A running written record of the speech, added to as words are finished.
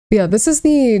Yeah, this is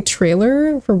the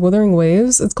trailer for Wuthering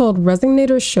Waves. It's called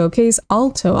Resonator Showcase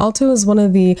Aalto. Aalto is one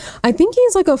of the, I think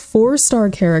he's like a 4-star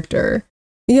character.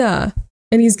 Yeah,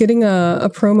 and he's getting a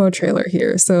promo trailer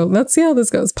here. So let's see how this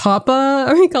goes. Papa?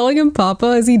 Are we calling him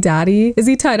Papa? Is he daddy? Is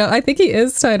he tied up? I think he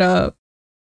is tied up.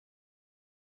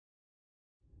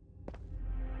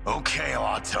 Okay,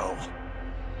 Aalto.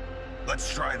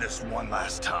 Let's try this one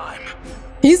last time.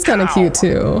 He's kind of cute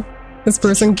too. This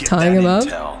person tying him up.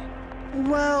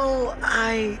 Well,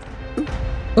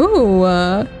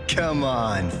 Ooh. Come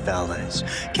on, fellas.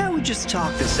 Can't we just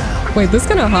talk this out? Wait, this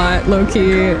kind of hot, low-key.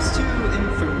 When it comes to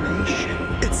information,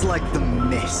 it's like the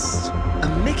mist.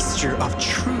 A mixture of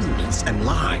truths and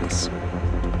lies.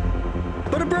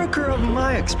 But a broker of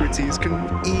my expertise can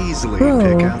easily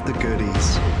pick out the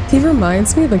goodies. He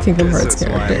reminds me of a Kingdom Hearts This is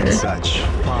why character. it's such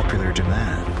popular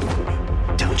demand.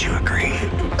 Don't you agree?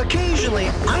 Occasionally,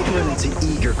 I run into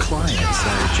eager clients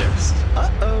that are just,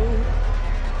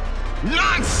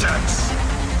 Nonsense!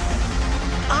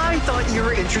 I thought you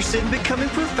were interested in becoming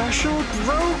professional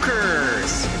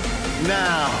brokers.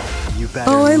 Now, you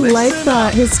better Oh, I listen like that.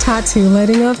 up. His tattoo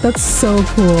lighting up. That's so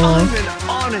cool. I'm an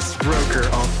honest broker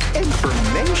of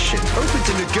information, open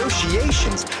to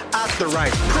negotiations at the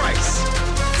right price.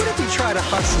 But if you try to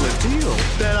hustle a deal,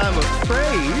 then I'm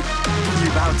afraid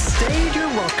you've outstayed your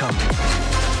welcome.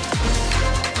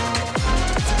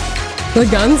 The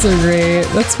guns are great.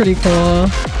 That's pretty cool.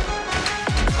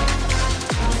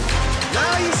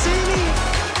 Now you see me,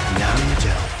 now you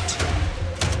don't.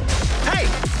 Hey,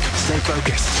 stay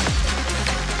focused.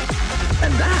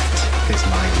 And that is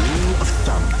my rule of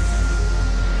thumb.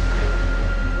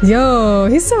 Yo,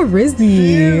 he's so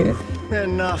rizzy. Phew,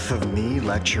 enough of me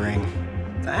lecturing.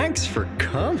 Thanks for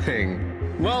coming.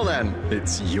 Well then,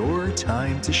 it's your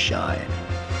time to shine.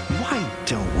 Why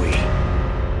don't we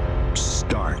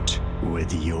start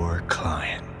with your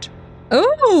client?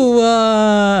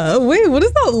 Oh, wait, what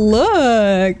does that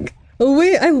look?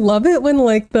 Wait, I love it when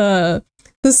like this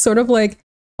sort of like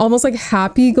almost like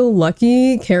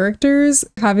happy-go-lucky characters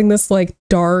having this like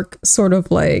dark sort of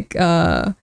like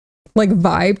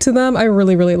vibe to them. I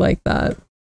really, really like that.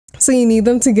 So you need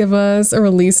them to give us a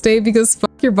release date because fuck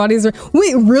your bodies are—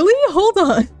 Wait, really? Hold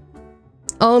on.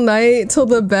 All night till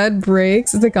the bed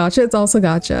breaks. Is it gacha? It's also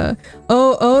gacha.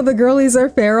 Oh, the girlies are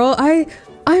feral.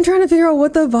 I'm trying to figure out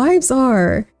what the vibes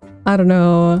are. I don't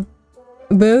know.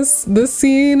 This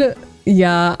scene,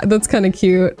 yeah, that's kind of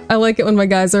cute. I like it when my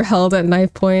guys are held at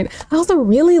knife point. I also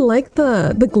really like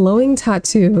the glowing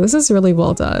tattoo. This is really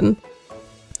well done.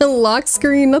 The lock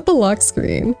screen, not the lock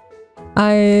screen.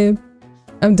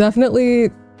 I'm definitely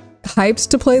hyped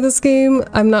to play this game.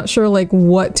 I'm not sure like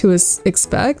what to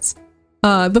expect.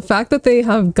 The fact that they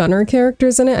have gunner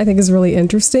characters in it, I think is really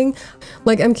interesting.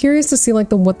 Like, I'm curious to see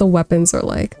like what the weapons are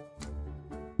like.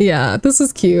 Yeah, this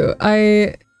is cute.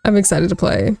 I'm excited to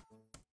play.